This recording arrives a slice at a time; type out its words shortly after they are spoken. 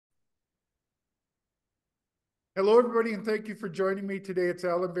Hello, everybody, and thank you for joining me today. It's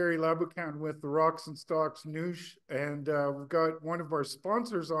Allan Laboucan with the Rocks and Stocks Noosh, and we've got one of our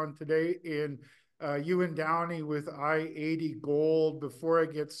sponsors on today in Ewan Downey with i-80 Gold. Before I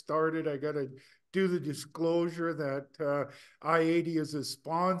get started, I got to do the disclosure that i-80 is a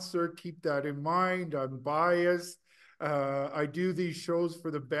sponsor. Keep that in mind. I'm biased. I do these shows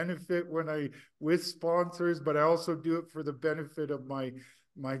for the benefit when I with sponsors, but I also do it for the benefit of my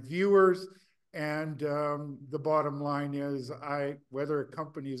viewers. And the bottom line is, whether a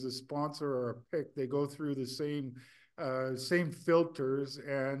company is a sponsor or a pick, they go through the same filters.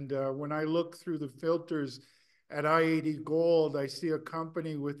 And when I look through the filters at i-80 Gold, I see a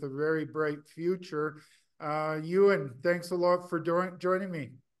company with a very bright future. Ewan, thanks a lot for joining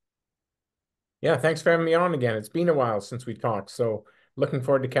me. Yeah, thanks for having me on again. It's been a while since we talked, so looking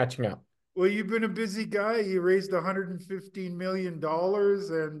forward to catching up. Well, you've been a busy guy. You raised $115 million,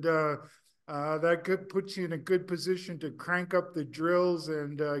 and that could put you in a good position to crank up the drills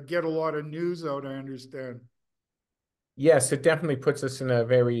and get a lot of news out, I understand. Yes, it definitely puts us in a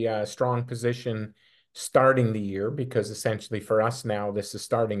very strong position starting the year because essentially for us now, this is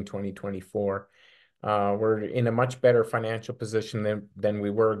starting 2024. We're in a much better financial position than we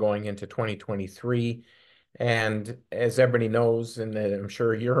were going into 2023. And as everybody knows, and I'm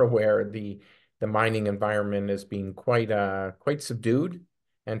sure you're aware, the mining environment has been quite subdued.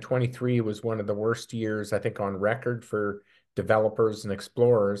 And 23 was one of the worst years, I think, on record for developers and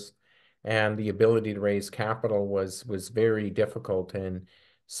explorers. And the ability to raise capital was very difficult. And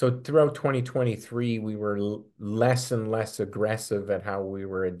so throughout 2023, we were less and less aggressive at how we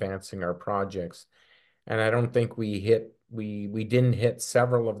were advancing our projects. And I don't think we didn't hit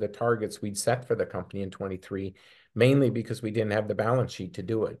several of the targets we'd set for the company in 23, mainly because we didn't have the balance sheet to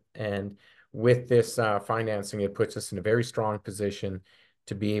do it. And with this financing, it puts us in a very strong position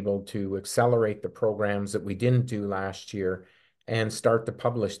to be able to accelerate the programs that we didn't do last year and start to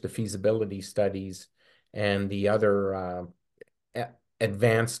publish the feasibility studies and the other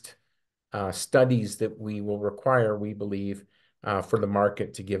advanced studies that we will require, we believe, for the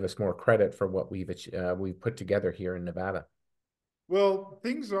market to give us more credit for what we've put together here in Nevada. Well,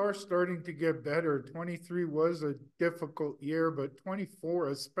 things are starting to get better. 23 was a difficult year, but 24,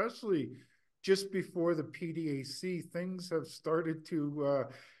 especially just before the PDAC, things have started to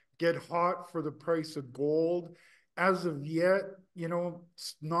get hot for the price of gold. As of yet,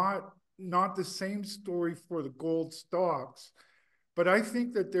 it's not the same story for the gold stocks, but I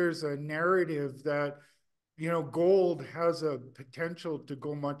think that there's a narrative that gold has a potential to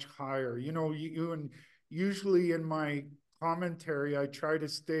go much higher. And usually in my commentary, I try to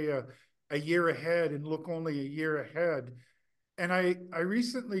stay a year ahead and look only a year ahead. And I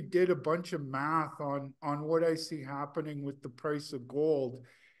recently did a bunch of math on what I see happening with the price of gold.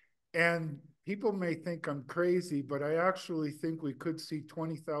 And people may think I'm crazy, but I actually think we could see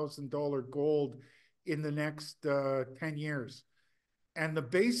 $20,000 gold in the next 10 years. And the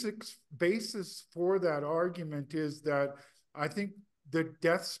basis for that argument is that I think the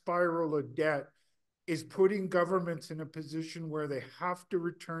death spiral of debt is putting governments in a position where they have to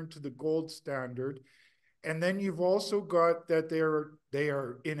return to the gold standard. And then you've also got that they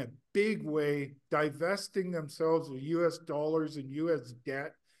are in a big way divesting themselves of US dollars and US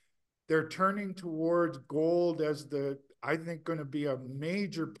debt. They're turning towards gold as I think, going to be a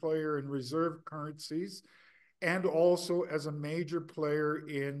major player in reserve currencies and also as a major player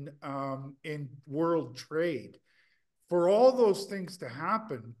in world trade. For all those things to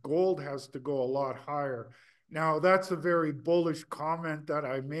happen, gold has to go a lot higher. Now, that's a very bullish comment that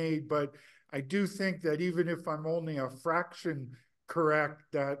I made, but I do think that even if I'm only a fraction correct,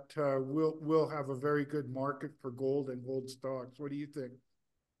 that we'll have a very good market for gold and gold stocks. What do you think?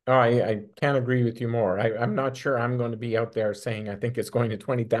 Oh, I can't agree with you more. I'm not sure I'm going to be out there saying I think it's going to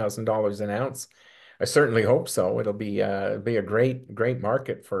 $20,000 an ounce. I certainly hope so. It'll be a great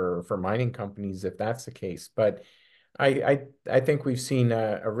market for mining companies if that's the case. But I think we've seen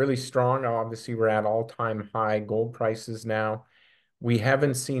a really strong. Obviously, we're at all-time high gold prices now. We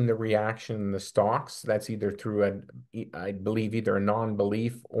haven't seen the reaction in the stocks. That's either through I believe, either a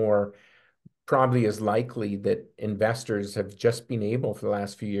non-belief or probably is likely that investors have just been able for the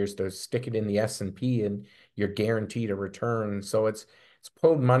last few years to stick it in the S&P and you're guaranteed a return. So it's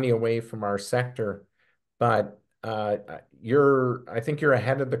pulled money away from our sector. But I think you're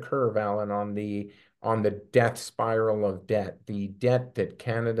ahead of the curve, Alan, on the death spiral of debt. The debt that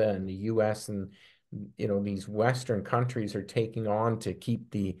Canada and the US and these Western countries are taking on to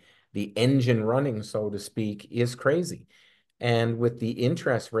keep the engine running, so to speak, is crazy. And with the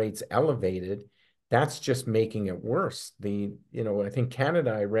interest rates elevated, that's just making it worse. I think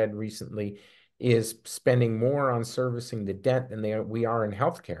Canada, I read recently, is spending more on servicing the debt than we are in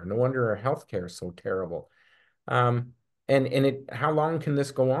healthcare. No wonder our healthcare is so terrible. Um, how long can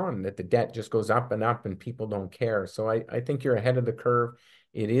this go on that the debt just goes up and up and people don't care? So I think you're ahead of the curve.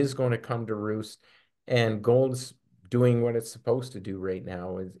 It is going to come to roost, and gold's doing what it's supposed to do right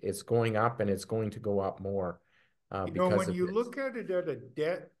now. It's going up and it's going to go up more You know, because when of you this. look at it at a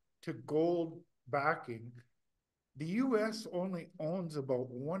debt to gold backing, the US only owns about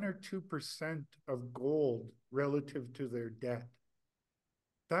 1 or 2% of gold relative to their debt.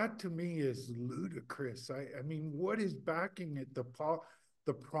 That to me is ludicrous. I mean, what is backing it?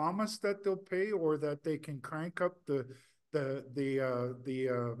 The promise that they'll pay, or that they can crank up the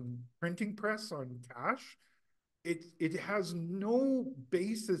printing press on cash? It has no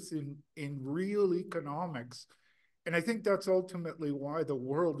basis in real economics, and I think that's ultimately why the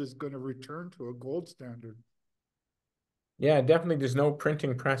world is going to return to a gold standard. Yeah, definitely there's no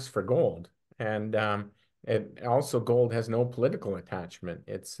printing press for gold. And it also gold has no political attachment.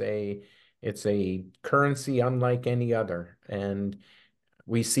 It's a currency unlike any other. And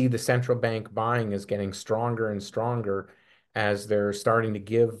we see the central bank buying is getting stronger and stronger as they're starting to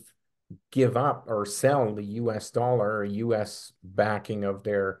give up or sell the US dollar or US backing of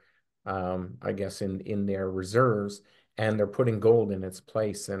their I guess in their reserves, and they're putting gold in its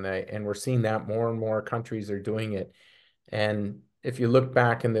place. And we're seeing that more and more countries are doing it. And if you look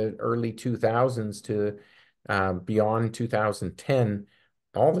back in the early 2000s to beyond 2010,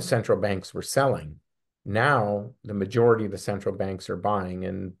 all the central banks were selling. Now, the majority of the central banks are buying,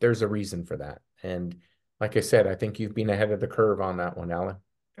 and there's a reason for that. And like I said, I think you've been ahead of the curve on that one, Alan.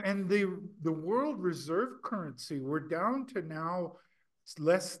 And the world reserve currency, we're down to now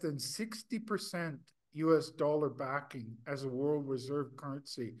less than 60% US dollar backing as a world reserve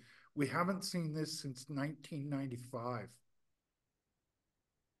currency. We haven't seen this since 1995.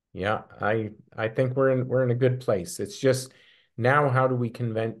 Yeah, I think we're in a good place. It's just now how do we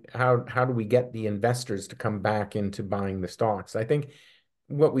convent how do we get the investors to come back into buying the stocks? I think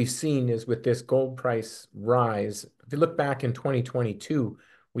what we've seen is with this gold price rise, if you look back in 2022,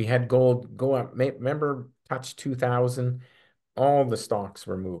 we had gold go up. Remember, touch 2000, all the stocks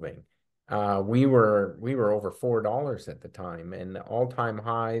were moving. We were over $4 at the time and all-time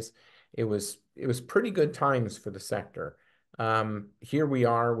highs. It was pretty good times for the sector. Here we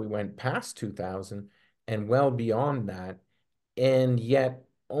are, we went past 2000 and well beyond that, and yet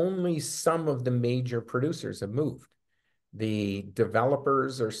only some of the major producers have moved. The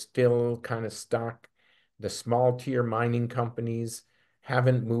developers are still kind of stuck. The small tier mining companies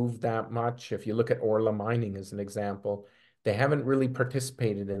haven't moved that much. If you look at Orla Mining as an example, they haven't really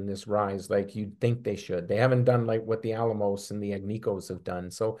participated in this rise like you'd think they should. They haven't done like what the Alamos and the Agnicos have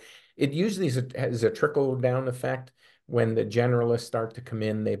done. So it usually has a trickle down effect. When the generalists start to come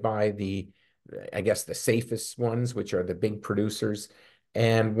in, they buy I guess, the safest ones, which are the big producers.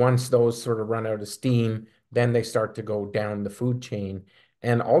 And once those sort of run out of steam, then they start to go down the food chain.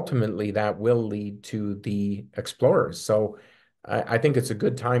 And ultimately, that will lead to the explorers. So I think it's a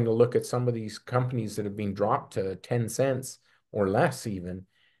good time to look at some of these companies that have been dropped to 10 cents or less, even,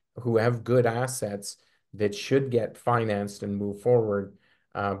 who have good assets that should get financed and move forward,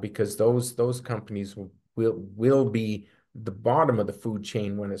 because those companies will be the bottom of the food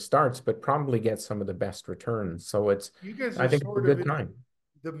chain when it starts, but probably get some of the best returns. So You guys I are think it's a sort of good in time.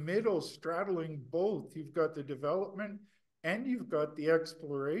 the middle, straddling both. You've got the development and you've got the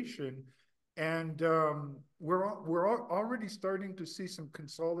exploration. And we're already starting to see some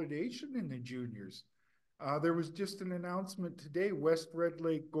consolidation in the juniors. There was just an announcement today. West Red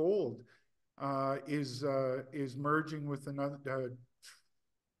Lake Gold is merging with another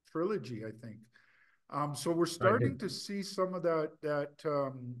trilogy, I think. So we're I starting did. to see some of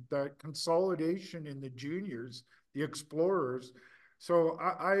that consolidation in the juniors, the explorers. So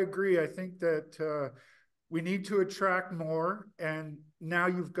I agree. I think that we need to attract more, and now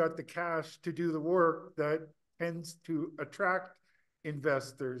you've got the cash to do the work that tends to attract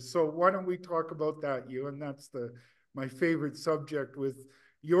investors. So why don't we talk about that, you? And that's the my favorite subject with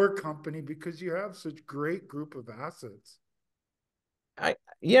your company, because you have such great group of assets. I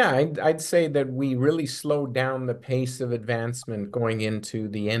yeah, I'd say that we really slowed down the pace of advancement going into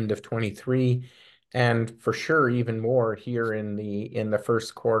the end of 23, and for sure even more here in the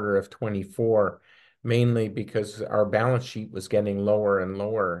first quarter of 24, mainly because our balance sheet was getting lower and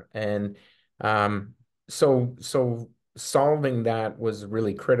lower. And um so solving that was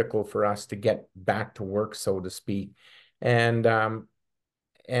really critical for us to get back to work, so to speak. And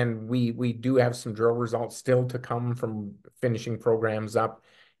we do have some drill results still to come from finishing programs up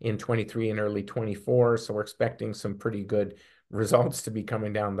in 23 and early 24. So we're expecting some pretty good results to be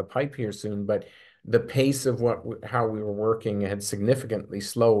coming down the pipe here soon, but the pace of how we were working had significantly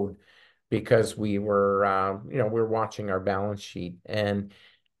slowed because we're watching our balance sheet. And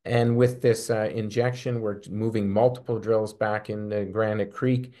with this injection, we're moving multiple drills back into Granite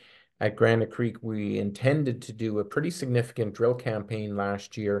Creek. At Granite Creek, we intended to do a pretty significant drill campaign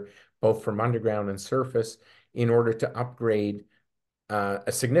last year, both from underground and surface, in order to upgrade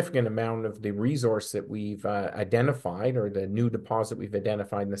a significant amount of the resource that we've identified, or the new deposit we've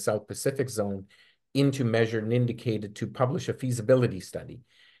identified in the South Pacific Zone, into measured and indicated to publish a feasibility study.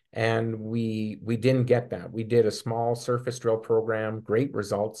 And we didn't get that. We did a small surface drill program, great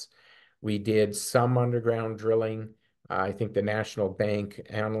results. We did some underground drilling. I think the National Bank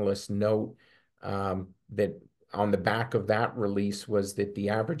analysts note that on the back of that release was that the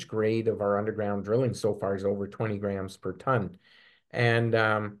average grade of our underground drilling so far is over 20 grams per ton. And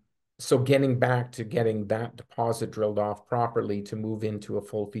so getting back to getting that deposit drilled off properly to move into a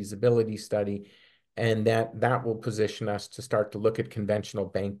full feasibility study, and that will position us to start to look at conventional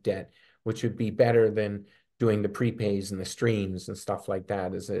bank debt, which would be better than doing the prepays and the streams and stuff like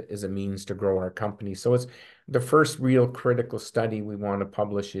that as a means to grow our company. So it's the first real critical study we want to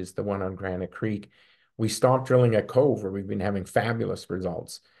publish is the one on Granite Creek. We stopped drilling at Cove, where we've been having fabulous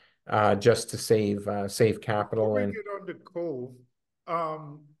results, just to save Before capital. we And get on to Cove,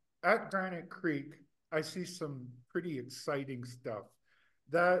 um, at Granite Creek, I see some pretty exciting stuff.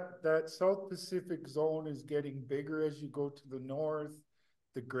 That South Pacific Zone is getting bigger as you go to the north.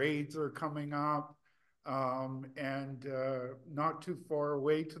 The grades are coming up, and not too far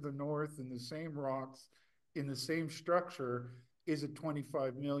away to the north, in the same rocks, in the same structure, is a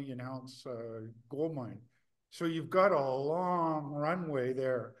 25 million ounce gold mine. So you've got a long runway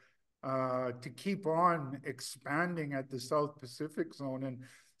there to keep on expanding at the South Pacific Zone. And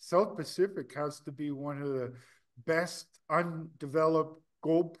South Pacific has to be one of the best undeveloped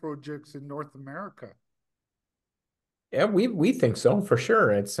gold projects in North America. yeah, we think so for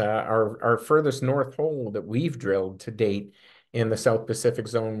sure. It's our furthest north hole that we've drilled to date in the South Pacific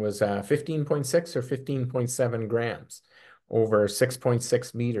Zone was 15.6 or 15.7 grams over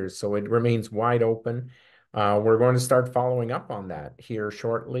 6.6 meters. So it remains wide open. We're going to start following up on that here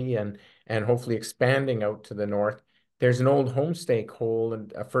shortly, and hopefully expanding out to the north. There's an old homestake hole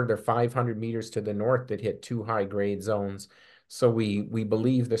and a further 500 meters to the north that hit two high grade zones. So we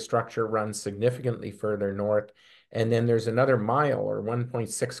believe the structure runs significantly further north. And then there's another mile or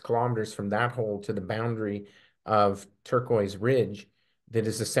 1.6 kilometers from that hole to the boundary of Turquoise Ridge that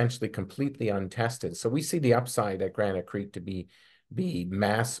is essentially completely untested. So we see the upside at Granite Creek to be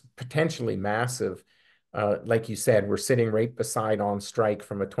potentially massive. Like you said, we're sitting right beside on strike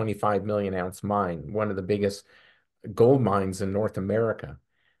from a 25 million ounce mine, one of the biggest gold mines in North America.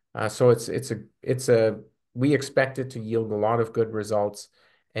 So we expect it to yield a lot of good results,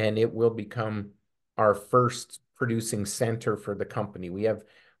 and it will become our first producing center for the company.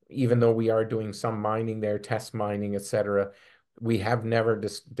 Even though we are doing some mining there, test mining, etc., we have never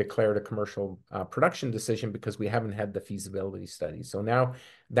declared a commercial production decision because we haven't had the feasibility study. So now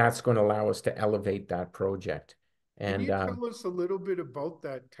that's going to allow us to elevate that project. Can And you tell us a little bit about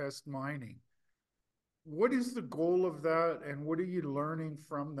that test mining? What is the goal of that, and what are you learning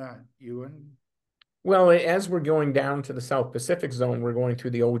from that, Ewan? Well, as we're going down to the South Pacific Zone, we're going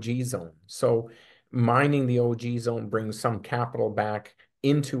through the OG zone. So mining the OG zone brings some capital back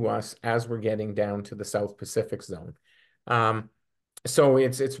into us as we're getting down to the South Pacific Zone. Um, so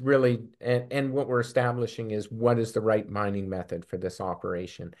it's really, and what we're establishing is what is the right mining method for this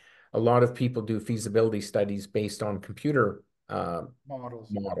operation. A lot of people do feasibility studies based on computer Models.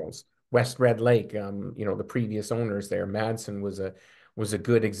 models. West Red Lake, the previous owners there, Madsen was a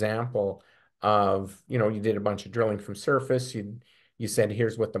good example of, you did a bunch of drilling from surface. You said,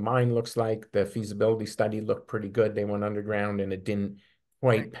 here's what the mine looks like. The feasibility study looked pretty good. They went underground and it didn't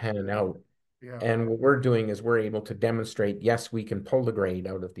quite Thank pan you. out. Yeah. And what we're doing is we're able to demonstrate, yes, we can pull the grade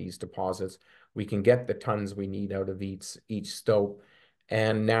out of these deposits. We can get the tons we need out of each stope.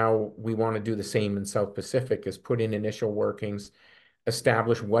 And now we want to do the same in South Pacific, is put in initial workings,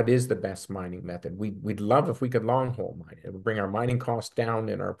 establish what is the best mining method. We'd love if we could long hole mine. It would bring our mining costs down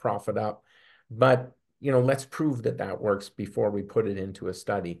and our profit up. But, let's prove that that works before we put it into a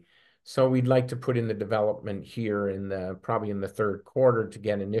study. So we'd like to put in the development here probably in the third quarter to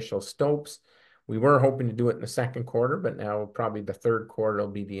get initial stopes. We were hoping to do it in the second quarter, but now probably the third quarter will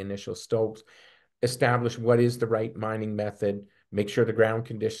be the initial stopes. Establish what is the right mining method, make sure the ground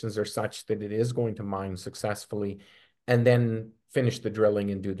conditions are such that it is going to mine successfully, and then finish the drilling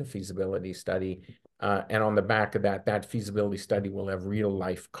and do the feasibility study. And on the back of that feasibility study will have real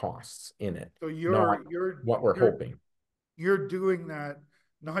life costs in it, So not you're what we're you're hoping. you're doing that,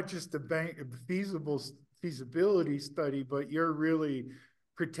 not just a bank feasibility study, but you're really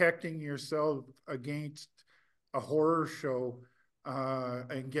protecting yourself against a horror show,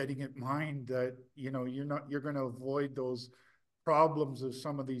 and getting it mined that, you're going to avoid those problems of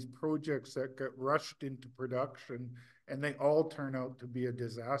some of these projects that get rushed into production, and they all turn out to be a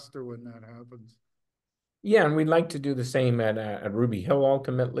disaster when that happens. Yeah, and we'd like to do the same at Ruby Hill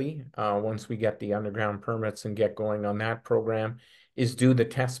ultimately, once we get the underground permits and get going on that program, is do the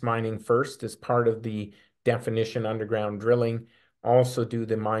test mining first as part of the definition underground drilling, also do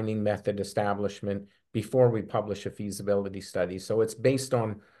the mining method establishment before we publish a feasibility study. So it's based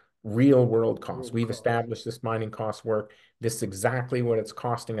on real world costs. Real We've cost. established this mining cost work. This is exactly what it's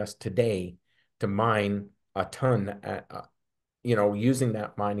costing us today to mine a ton using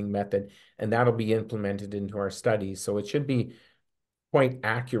that mining method, and that'll be implemented into our studies. So it should be quite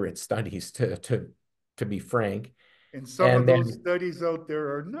accurate studies to be frank. And some of And those then studies out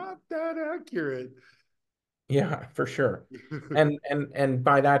there are not that accurate. yeah, for sure. And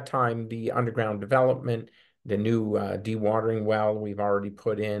by that time, the underground development, the new dewatering well we've already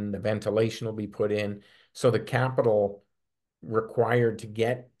put in, the ventilation will be put in. So the capital required to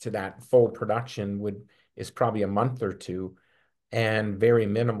get to that full production would is probably a month or two and very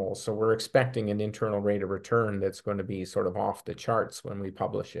minimal. So we're expecting an internal rate of return that's going to be sort of off the charts when we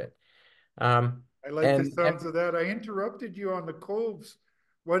publish it. Um, I like the and sounds of that. I interrupted you on the coves.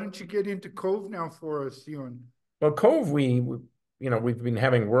 Why don't you get into Cove now for us, Ewan? well, Cove, we've been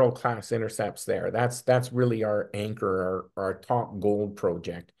having world-class intercepts there. That's really our anchor, our top gold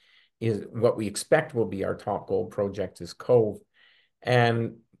project is what we expect will be our top gold project is Cove.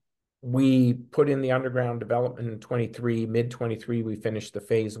 And we put in the underground development in 23, mid 23, we finished the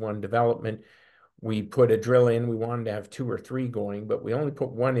phase one development. We put a drill in. We wanted to have two or three going, but we only put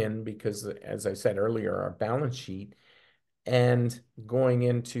one in because, as I said earlier, our balance sheet. And going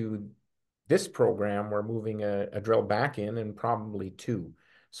into this program, we're moving a drill back in and probably two.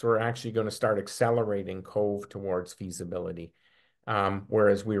 So we're actually going to start accelerating Cove towards feasibility,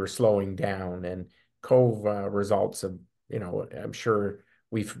 whereas we were slowing down. And Cove results of, I'm sure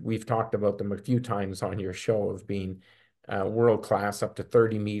we've talked about them a few times on your show of being world class up to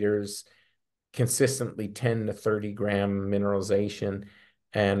 30 meters consistently 10 to 30 gram mineralization.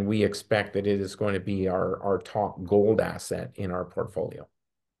 And we expect that it is going to be our top gold asset in our portfolio.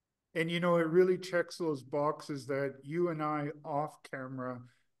 And it really checks those boxes that you and I off camera,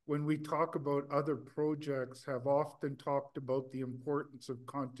 when we talk about other projects, have often talked about the importance of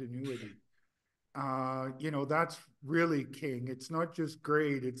continuity. That's really king. It's not just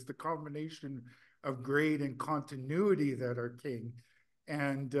grade, it's the combination of grade and continuity that are king.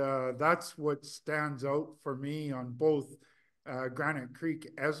 And that's what stands out for me on both Granite Creek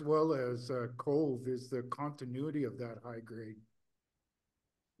as well as Cove, is the continuity of that high grade.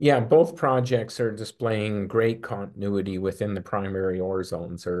 Yeah, both projects are displaying great continuity within the primary ore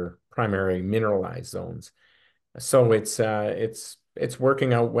zones or primary mineralized zones. So it's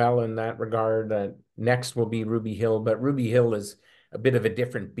working out well in that regard. Next will be Ruby Hill, but Ruby Hill is a bit of a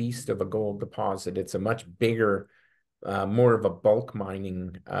different beast of a gold deposit. It's a much bigger, more of a bulk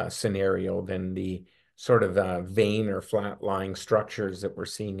mining scenario than the sort of vein or flat lying structures that we're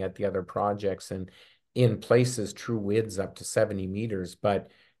seeing at the other projects. And in places, true widths up to 70 meters, but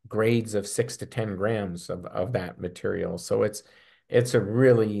grades of 6 to 10 grams of that material. So it's a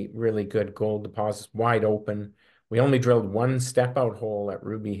really, really good gold deposit, wide open. We only drilled one step out hole at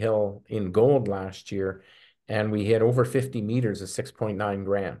Ruby Hill in gold last year, and we hit over 50 meters of 6.9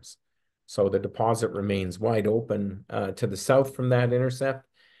 grams. So the deposit remains wide open to the south from that intercept.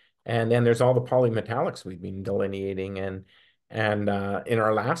 And then there's all the polymetallics we've been delineating. And in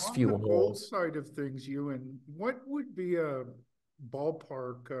our last On the few gold holes, side of things, Ewan, what would be a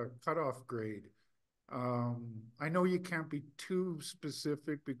ballpark cutoff grade? I know you can't be too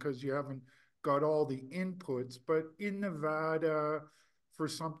specific because you haven't got all the inputs, but in Nevada, for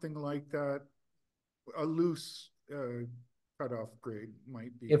something like that, a loose cutoff grade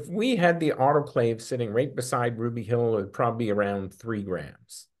might be. if we had the autoclave sitting right beside Ruby Hill, it would probably be around 3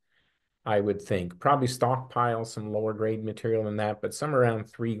 grams. I would think. Probably stockpile some lower grade material in that, but some around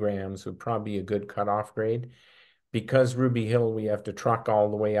 3 grams would probably be a good cutoff grade. Because Ruby Hill, we have to truck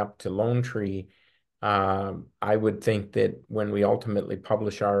all the way up to Lone Tree. I would think that when we ultimately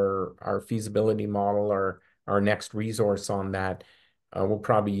publish our feasibility model or our next resource on that, we'll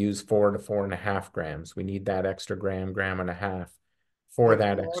probably use 4 to 4.5 grams. We need that extra gram, gram and a half for But a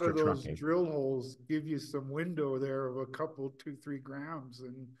that lot extra of those trucking. drill holes give you some window there of a couple, 2, 3 grams,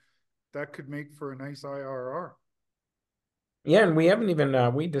 and that could make for a nice IRR. Yeah, and we haven't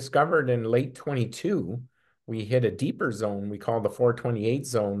even we discovered in late 22 we hit a deeper zone we call the 428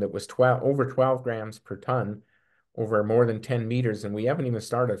 zone that was 12 over 12 grams per ton over more than 10 meters, and we haven't even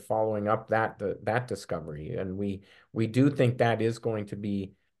started following up that discovery. And we do think that is going to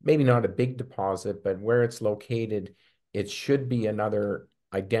be maybe not a big deposit, but where it's located, it should be another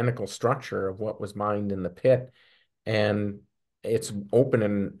identical structure of what was mined in the pit. And it's open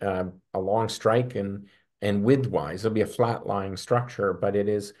and a long strike and widthwise. It'll be a flat lying structure, but it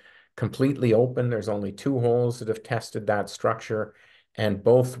is completely open. There's only two holes that have tested that structure, and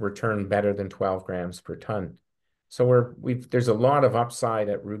both return better than 12 grams per ton. So there's a lot of upside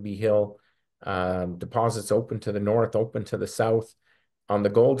at Ruby Hill. Deposits open to the north, open to the south on the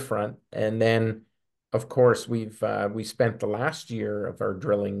gold front. And then, of course, we spent the last year of our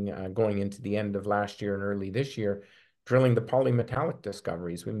drilling, going into the end of last year and early this year, drilling the polymetallic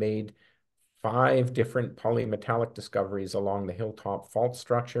discoveries. We made 5 different polymetallic discoveries along the hilltop fault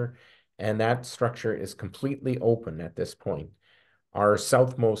structure, and that structure is completely open at this point. Our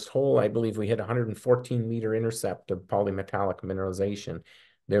southmost hole, I believe we hit 114-meter intercept of polymetallic mineralization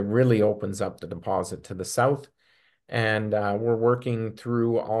that really opens up the deposit to the south. And we're working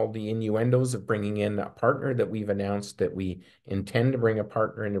through all the innuendos of bringing in a partner that we've announced that we intend to bring a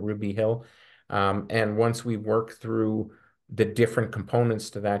partner into Ruby Hill. And once we work through the different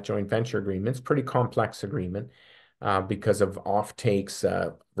components to that joint venture agreement, it's a pretty complex agreement because of off-takes,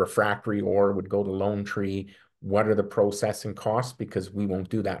 refractory ore would go to Lone Tree. What are the processing costs? Because we won't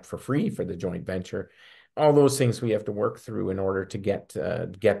do that for free for the joint venture. All those things we have to work through in order to get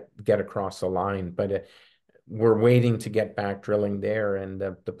across the line. But we're waiting to get back drilling there, and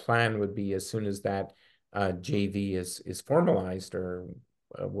the plan would be as soon as that JV is formalized, or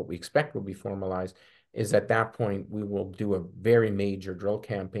what we expect will be formalized, is at that point we will do a very major drill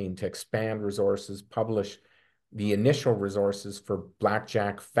campaign to expand resources, publish the initial resources for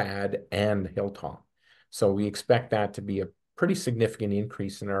Blackjack, Fad, and Hilltop. So we expect that to be a pretty significant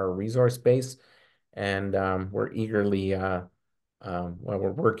increase in our resource base, and we're eagerly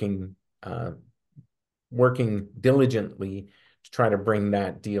we're working diligently to try to bring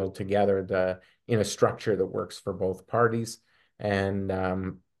that deal together in a structure that works for both parties and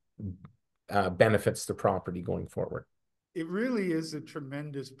benefits the property going forward. It really is a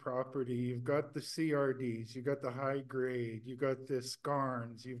tremendous property. You've got the CRDs, you've got the high grade, you've got the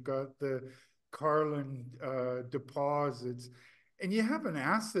skarns, you've got the Carlin deposits, and you have an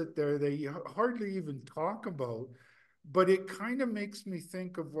asset there that you hardly even talk about. But it kind of makes me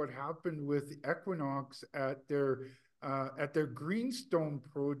think of what happened with Equinox at their Greenstone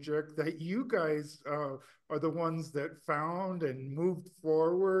project that you guys are the ones that found and moved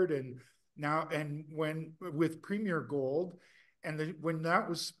forward, and now and when with Premier Gold, and when that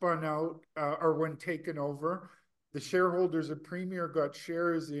was spun out or when taken over, the shareholders of Premier got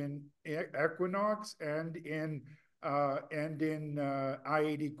shares in Equinox and in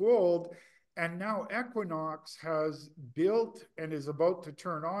i-80 Gold. And now Equinox has built and is about to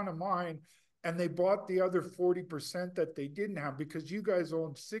turn on a mine, and they bought the other 40% that they didn't have because you guys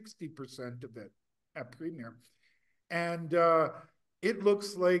owned 60% of it at Premier. And it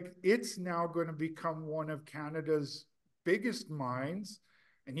looks like it's now going to become one of Canada's biggest mines.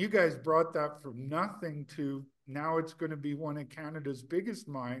 And you guys brought that from nothing to now it's going to be one of Canada's biggest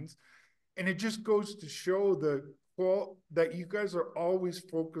mines. And it just goes to show that you guys are always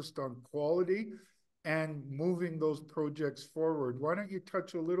focused on quality and moving those projects forward. Why don't you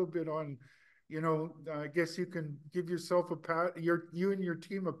touch a little bit on, I guess you can give yourself a pat, you and your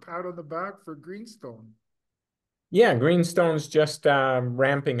team a pat on the back for Greenstone. Yeah, Greenstone's just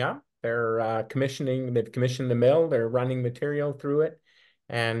ramping up. They've commissioned the mill. They're running material through it,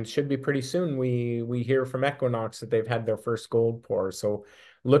 and should be pretty soon. We hear from Equinox that they've had their first gold pour. So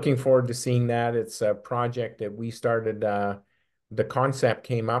looking forward to seeing that. It's a project that we started. The concept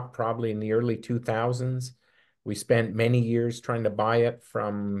came up probably in the early 2000s. We spent many years trying to buy it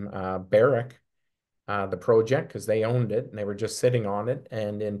from Barrick, the project, because they owned it and they were just sitting on it.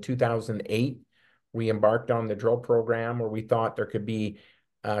 And in 2008, we embarked on the drill program where we thought there could be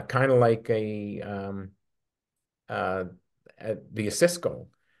kind of like the Osisko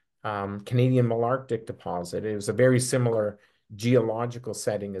Canadian Malarctic deposit. It was a very similar geological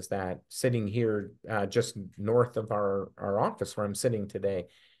setting as that, sitting here just north of our office where I'm sitting today.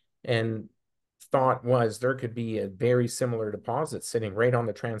 And thought was there could be a very similar deposit sitting right on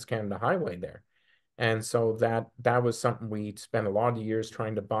the Trans-Canada Highway there. And so that was something we spent a lot of years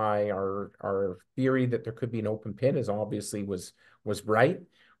trying to buy. Our theory that there could be an open pit is obviously was right.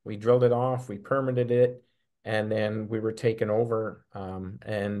 We drilled it off, we permitted it, and then we were taken over,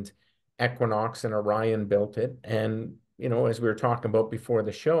 and Equinox and Orion built it. And as we were talking about before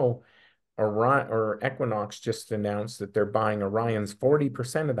the show, Orion or Equinox just announced that they're buying Orion's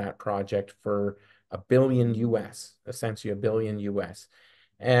 40% of that project for a billion US, essentially a billion US.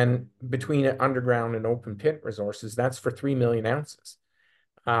 And between underground and open pit resources, that's for 3 million ounces.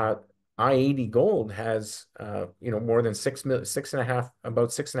 Uh, I-80 Gold has, more than 6.5, about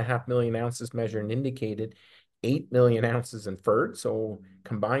 6.5 million ounces measured and indicated, 8 million ounces inferred. So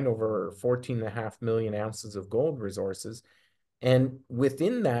combined over 14.5 million ounces of gold resources. And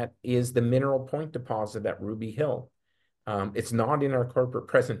within that is the Mineral Point deposit at Ruby Hill. It's not in our corporate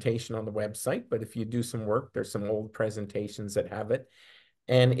presentation on the website, but if you do some work, there's some old presentations that have it.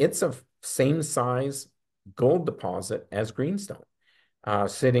 And it's a same size gold deposit as Greenstone,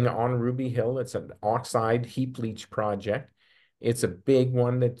 sitting on Ruby Hill. It's an oxide heap leach project. It's a big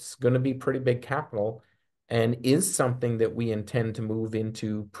one that's going to be pretty big capital and is something that we intend to move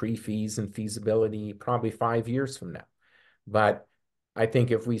into pre-feas and feasibility probably 5 years from now. But I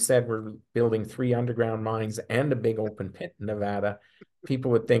think if we said we're building 3 underground mines and a big open pit in Nevada,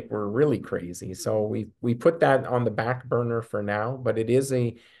 people would think we're really crazy. So we put that on the back burner for now, but it is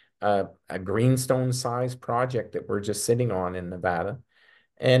a greenstone size project that we're just sitting on in Nevada.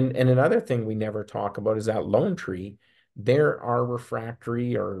 And another thing we never talk about is that Lone Tree. There are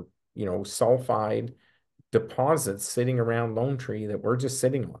refractory or sulfide deposits sitting around Lone Tree that we're just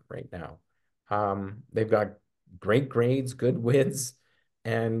sitting on right now. They've got great grades, good widths,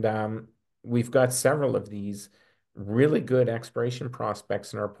 and we've got several of these really good exploration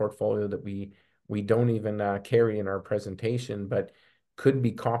prospects in our portfolio that we don't even carry in our presentation, but could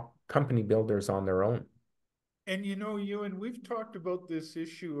be company builders on their own. And Ewan, we've talked about this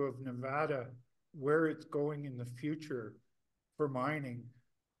issue of Nevada, where it's going in the future for mining,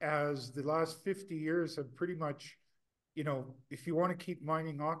 as the last 50 years have pretty much, if you want to keep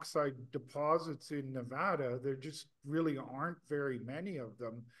mining oxide deposits in Nevada, there just really aren't very many of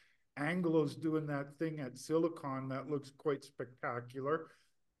them. Anglo's doing that thing at Silicon that looks quite spectacular.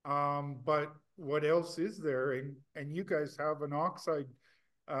 But what else is there? And you guys have an oxide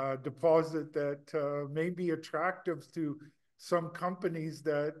deposit that may be attractive to some companies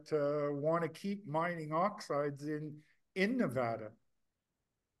that want to keep mining oxides in Nevada.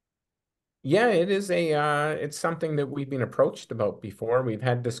 Yeah, it's something that we've been approached about before. We've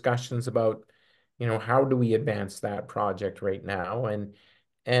had discussions about, how do we advance that project right now?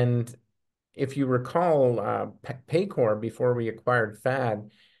 And if you recall, Paycore, before we acquired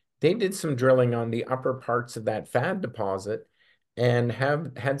FAD, they did some drilling on the upper parts of that FAD deposit and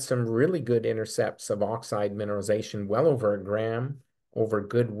have had some really good intercepts of oxide mineralization, well over a gram, over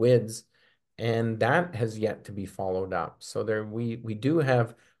good widths, and that has yet to be followed up. So there we do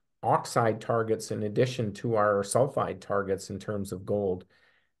have oxide targets in addition to our sulfide targets in terms of gold.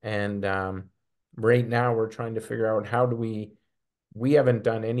 And right now we're trying to figure out how do we haven't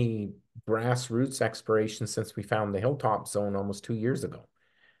done any grassroots exploration since we found the Hilltop Zone almost 2 years ago.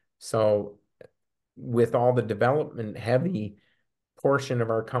 So with all the development heavy portion of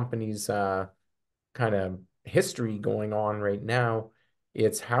our company's kind of history going on right now,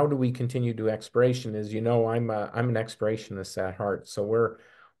 it's how do we continue to exploration. As you know, I'm an explorationist at heart, so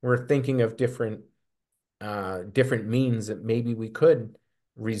we're thinking of different means that maybe we could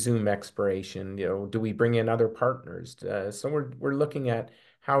resume exploration. Do we bring in other partners? So we're looking at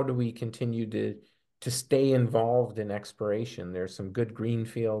how do we continue to stay involved in exploration. There's some good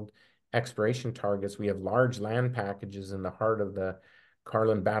greenfield exploration targets. We have large land packages in the heart of the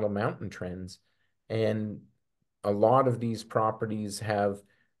Carlin Battle Mountain trends, and a lot of these properties have.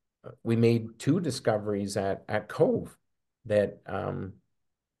 We made 2 discoveries at Cove that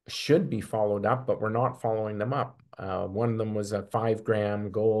should be followed up, but we're not following them up. One of them was a 5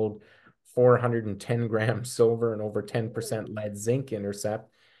 gram gold, 410 grams silver, and over 10% lead zinc intercept.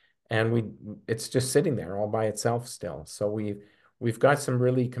 And it's just sitting there all by itself still. So we've got some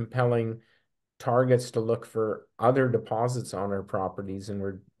really compelling targets to look for other deposits on our properties, and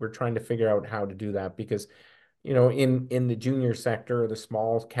we're trying to figure out how to do that because in the junior sector or the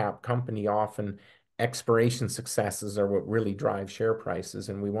small cap company, often exploration successes are what really drive share prices,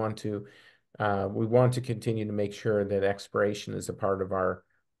 and we want to continue to make sure that exploration is a part of our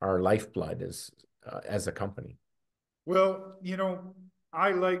lifeblood as a company. Well,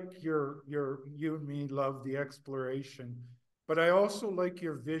 I like you and me love the exploration, but I also like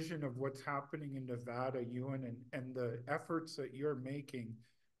your vision of what's happening in Nevada, Ewan, and the efforts that you're making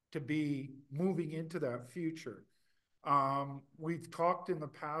to be moving into that future. We've talked in the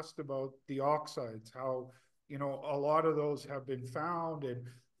past about the oxides, how, a lot of those have been found, and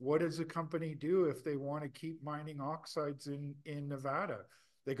what does a company do if they want to keep mining oxides in Nevada?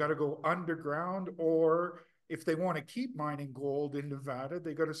 They got to go underground, or if they want to keep mining gold in Nevada,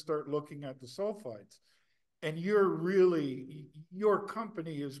 they got to start looking at the sulfides. And your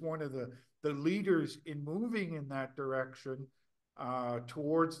company is one of the leaders in moving in that direction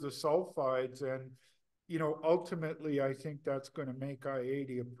towards the sulfides. And, ultimately, I think that's going to make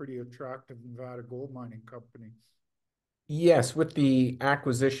i-80 a pretty attractive Nevada gold mining company. Yes, with the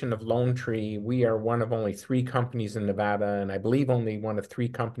acquisition of Lone Tree, we are one of only three companies in Nevada, and I believe only one of three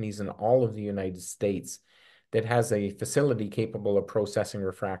companies in all of the United States that has a facility capable of processing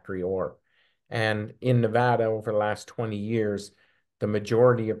refractory ore. And in Nevada, over the last 20 years, the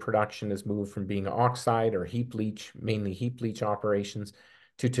majority of production has moved from being oxide or heap leach, mainly heap leach operations,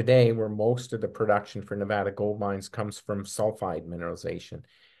 to today, where most of the production for Nevada gold mines comes from sulfide mineralization.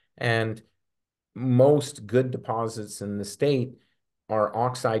 And most good deposits in the state are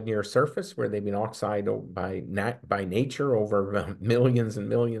oxide near surface, where they've been oxide by nature over millions and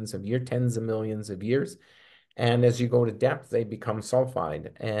millions of years, tens of millions of years. And as you go to depth, they become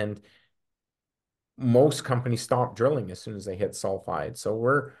sulfide. And most companies stop drilling as soon as they hit sulfide. So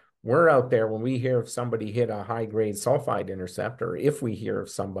we're out there when we hear of somebody hit a high grade sulfide intercept, or if we hear of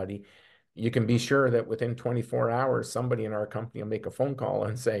somebody, you can be sure that within 24 hours, somebody in our company will make a phone call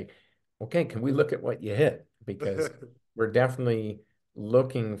and say, okay, can we look at what you hit? Because we're definitely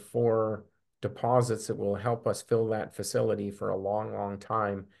looking for deposits that will help us fill that facility for a long, long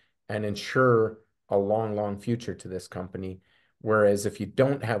time and ensure a long, long future to this company. Whereas if you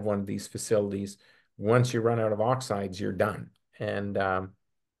don't have one of these facilities, once you run out of oxides, you're done. And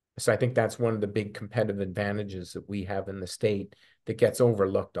so I think that's one of the big competitive advantages that we have in the state that gets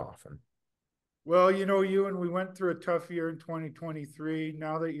overlooked often. Well, you and we went through a tough year in 2023.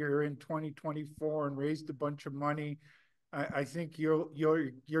 Now that you're in 2024 and raised a bunch of money, I think you're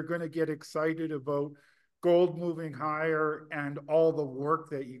going to get excited about gold moving higher and all the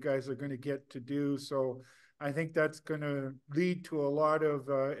work that you guys are going to get to do. So I think that's going to lead to a lot of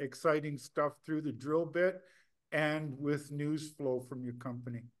exciting stuff through the drill bit and with news flow from your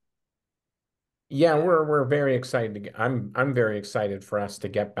company. Yeah, we're very excited to I'm very excited for us to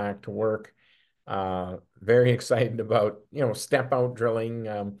get back to work. Very excited about, step out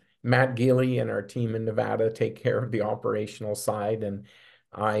drilling. Matt Geely and our team in Nevada take care of the operational side, and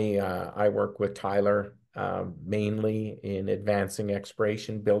I work with Tyler mainly in advancing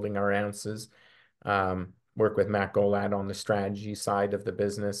exploration, building our ounces. Work with Matt Golad on the strategy side of the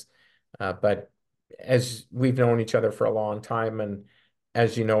business. But as we've known each other for a long time, and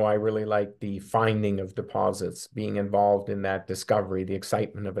as you know, I really like the finding of deposits, being involved in that discovery. The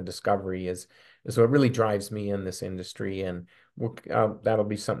excitement of a discovery is what really drives me in this industry, and that'll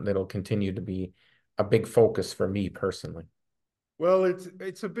be something that'll continue to be a big focus for me personally. Well,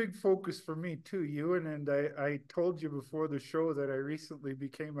 it's a big focus for me too, Ewan. And I told you before the show that I recently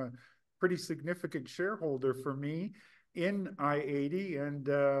became a pretty significant shareholder for me in i-80, and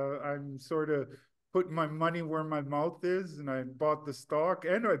I'm sort of putting my money where my mouth is. And I bought the stock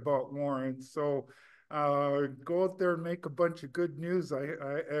and I bought warrants. So go out there and make a bunch of good news.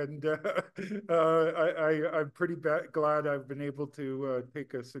 I'm pretty glad I've been able to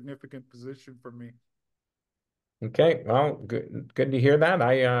take a significant position for me. Okay, well, good to hear that.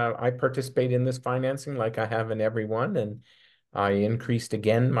 I participate in this financing like I have in every one, and I increased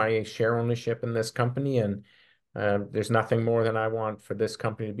again my share ownership in this company, and there's nothing more than I want for this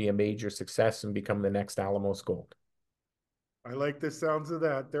company to be a major success and become the next Alamos Gold. I like the sounds of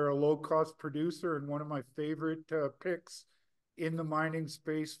that. They're a low cost producer and one of my favorite picks in the mining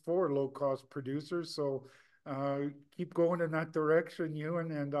space for low cost producers. So keep going in that direction,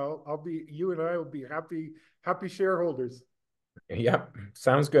 Ewan, and you and I will be happy shareholders. Yep,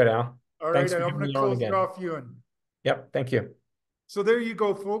 sounds good, Al. All right, Thanks I'm for having going me to on close it again. off, Ewan. Yep, thank you. So there you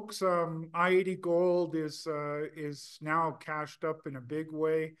go, folks. i-80 Gold is now cashed up in a big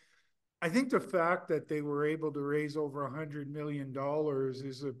way. I think the fact that they were able to raise over $100 million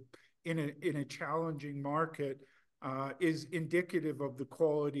is in a challenging market is indicative of the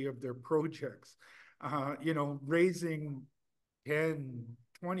quality of their projects. Raising 10,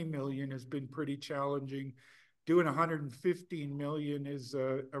 20 million has been pretty challenging. Doing 115 million is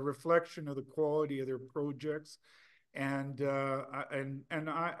a reflection of the quality of their projects, I'm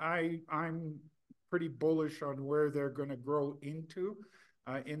pretty bullish on where they're going to grow into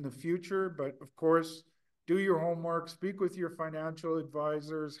in the future. But of course, do your homework, speak with your financial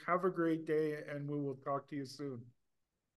advisors. Have a great day, and we will talk to you soon.